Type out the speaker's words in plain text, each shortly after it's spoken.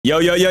Yo.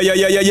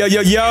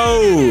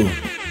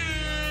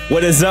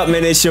 What is up,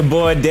 man? It's your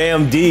boy,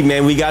 Damn D,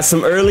 man. We got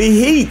some early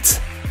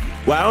heat.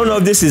 Well, I don't know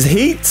if this is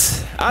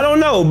heat. I don't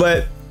know,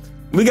 but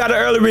we got an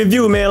early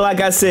review, man. Like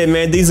I said,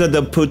 man, these are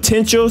the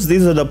potentials.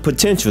 This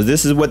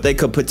is what they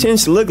could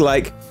potentially look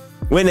like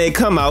when they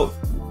come out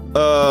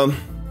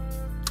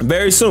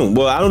very soon.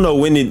 Well, I don't know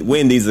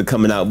when these are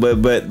coming out,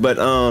 but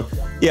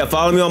yeah,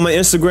 follow me on my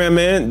Instagram,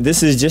 man.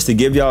 This is just to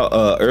give y'all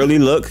an early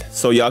look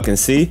so y'all can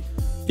see.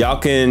 Y'all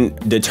can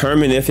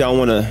determine if y'all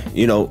want to,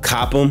 you know,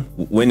 cop them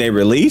when they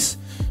release.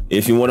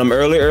 If you want them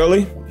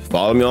early,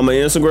 follow me on my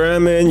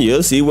Instagram and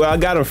you'll see where I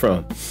got them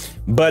from.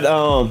 But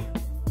I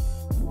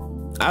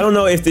don't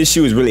know if this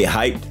shoe is really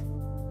hyped.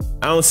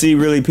 I don't see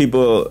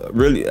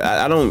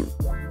I don't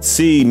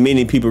see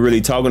many people really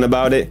talking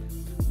about it.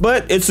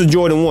 But it's a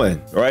Jordan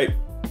 1, right?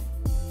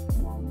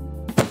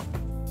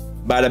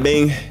 Bada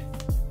bing,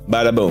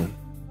 bada boom.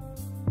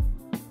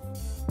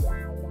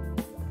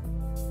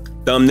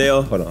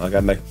 Thumbnail. Hold on, I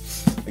gotta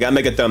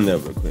make a thumbnail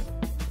real quick.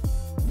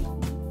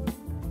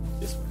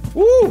 This way.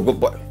 Woo, good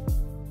boy.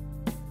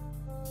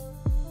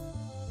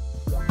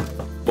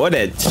 Boy,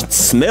 that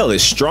smell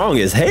is strong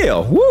as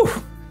hell. Woo.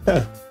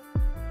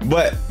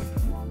 But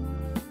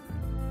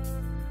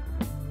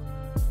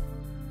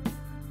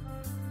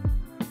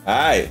all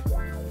right.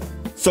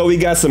 So we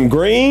got some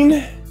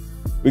green,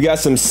 we got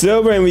some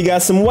silver, and we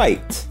got some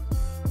white.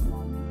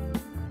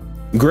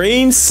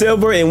 Green,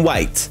 silver, and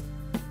white.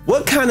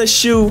 What kind of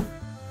shoe?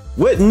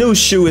 What new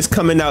shoe is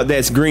coming out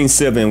that's green,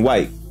 silver, and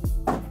white?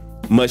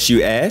 Must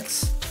you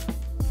ask?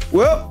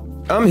 Well,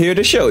 I'm here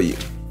to show you.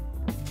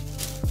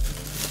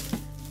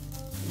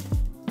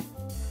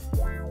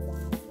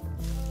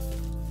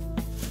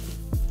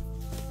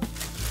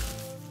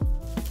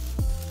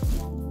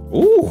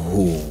 Ooh.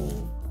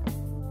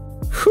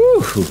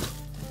 Whew.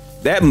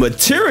 That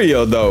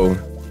material though.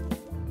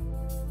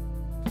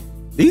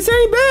 These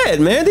ain't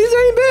bad, man. These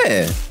ain't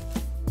bad.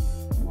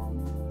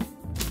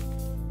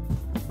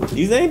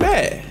 These ain't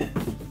bad.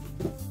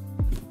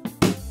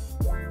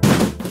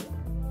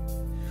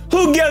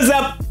 Who gives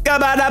up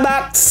about a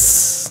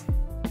box?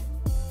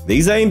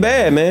 These ain't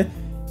bad, man.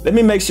 Let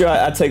me make sure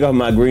I take off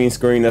my green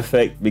screen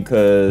effect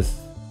because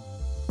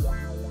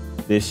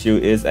this shoe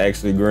is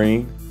actually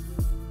green.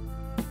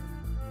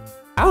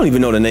 I don't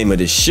even know the name of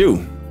this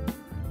shoe.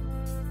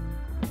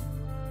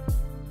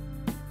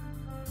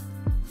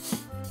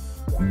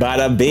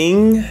 Bada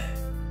bing,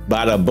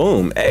 bada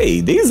boom.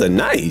 Hey, these are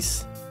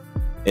nice.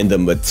 And the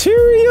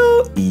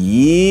material,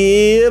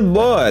 yeah,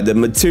 boy, the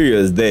material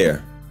is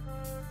there.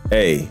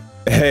 Hey,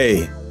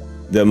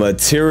 the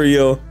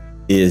material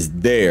is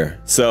there.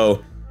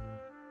 So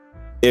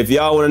if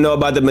y'all want to know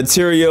about the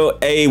material,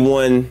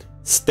 A1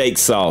 steak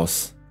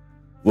sauce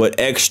with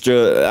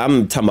extra,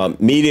 I'm talking about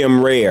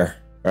medium rare,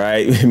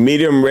 right?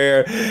 Medium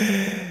rare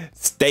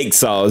steak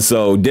sauce.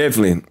 So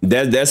definitely,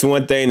 that's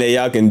one thing that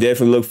y'all can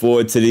definitely look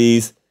forward to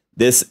these.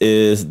 This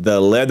is,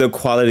 the leather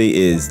quality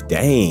is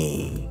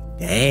dang.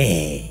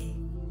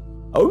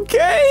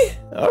 Okay,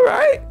 all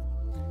right.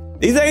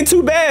 These ain't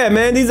too bad,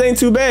 man. These ain't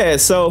too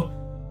bad. So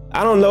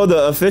I don't know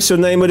the official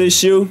name of this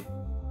shoe.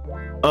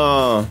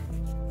 But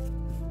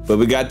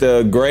we got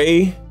the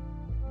gray.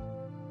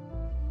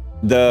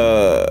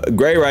 The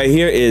gray right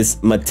here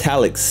is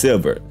metallic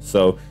silver.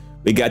 So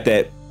we got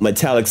that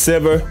metallic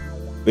silver,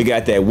 we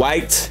got that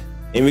white,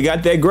 and we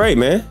got that gray,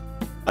 man.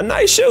 A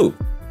nice shoe.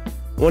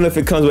 I wonder if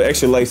it comes with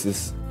extra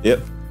laces.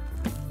 Yep.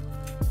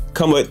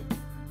 Come with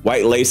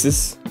white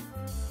laces.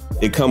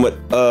 It come with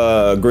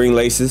green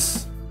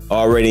laces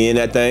already in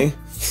that thing.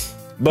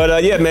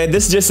 But yeah, man,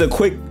 this is just a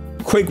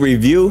quick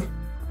review.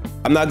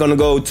 I'm not gonna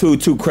go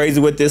too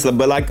crazy with this,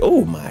 but like,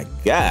 oh my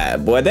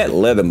God, boy, that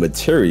leather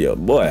material,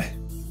 boy.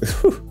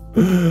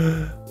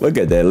 Look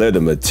at that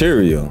leather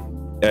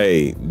material.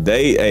 Hey,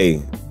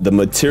 the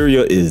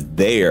material is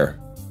there.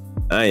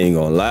 I ain't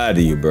gonna lie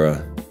to you, bro.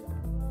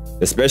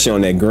 Especially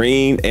on that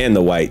green and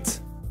the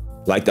white.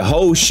 Like the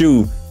whole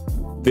shoe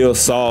feels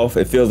soft.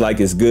 It feels like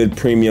it's good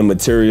premium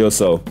material.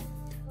 So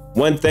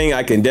one thing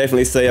I can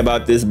definitely say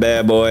about this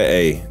bad boy,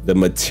 hey, the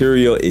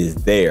material is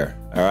there.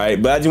 All right,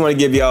 but I just want to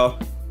give y'all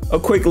a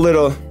quick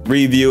little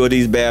review of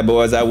these bad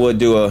boys. I will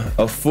do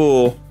a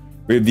full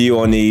review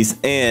on these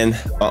and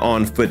an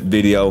on-foot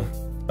video.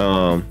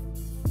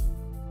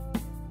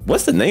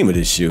 What's the name of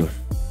this shoe?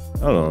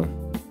 Hold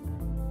on.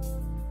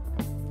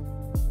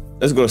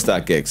 Let's go to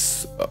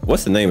StockX.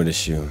 What's the name of this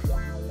shoe?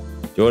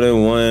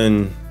 Jordan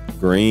 1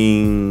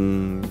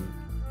 green.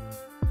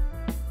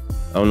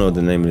 I don't know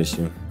the name of this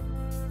shoe.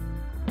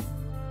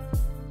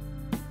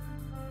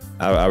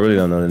 I really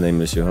don't know the name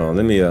of this shoe. Hold on,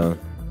 let me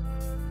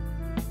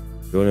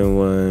Jordan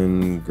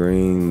 1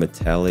 green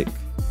metallic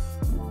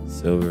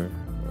silver.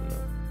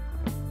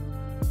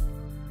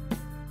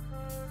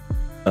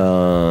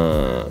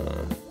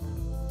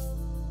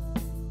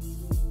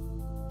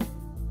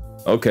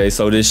 Okay,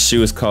 so this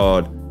shoe is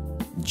called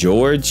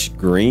George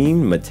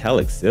Green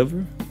Metallic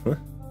Silver? Huh?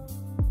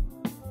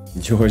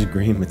 George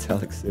Green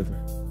Metallic Silver.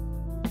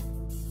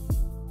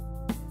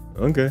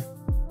 Okay.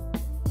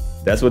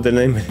 That's what the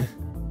name is.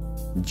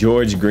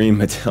 George Green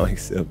metallic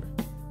silver.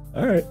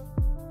 All right.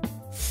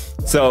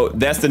 So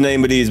that's the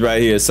name of these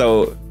right here.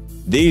 So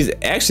these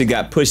actually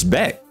got pushed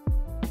back.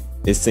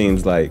 It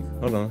seems like,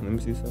 hold on, let me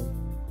see something.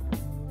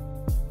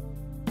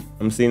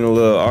 I'm seeing a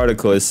little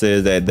article. It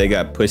says that they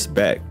got pushed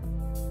back.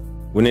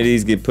 When did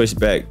these get pushed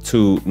back?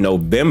 To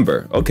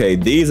November. Okay,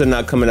 these are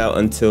not coming out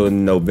until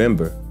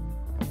November.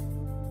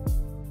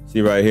 See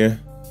right here?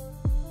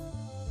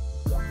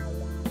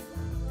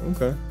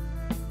 Okay.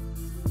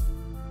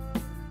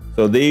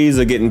 So these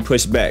are getting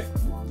pushed back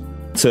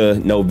to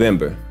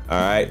November.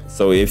 All right.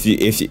 So if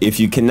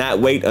you cannot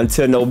wait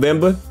until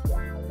November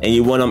and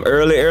you want them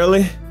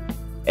early,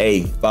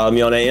 hey, follow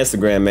me on that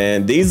Instagram,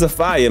 man. These are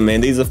fire, man.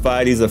 These are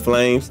fire. These are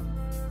flames.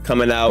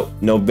 Coming out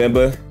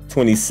November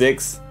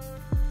 26th.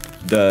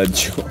 The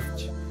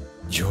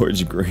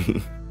George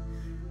Green.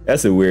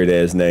 That's a weird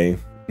ass name.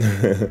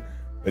 But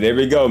there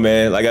we go,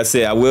 man. Like I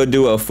said, I will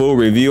do a full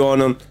review on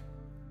them.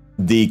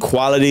 The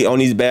quality on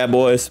these bad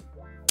boys,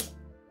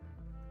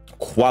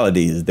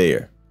 quality is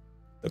there.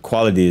 The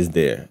quality is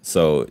there.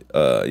 So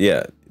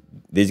yeah,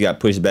 these got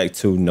pushed back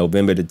to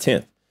November the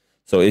 10th.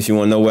 So if you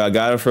want to know where I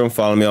got it from,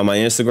 follow me on my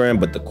Instagram.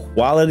 But the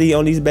quality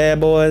on these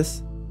bad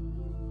boys,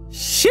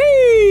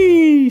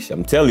 sheesh.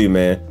 I'm telling you,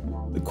 man,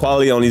 the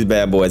quality on these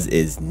bad boys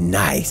is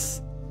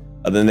nice.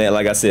 Other than that,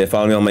 like I said,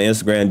 follow me on my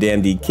Instagram,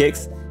 Damn D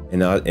Kicks,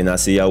 and I'll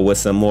see y'all with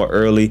some more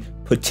early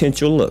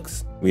potential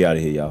looks. We out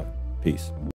of here, y'all. Peace.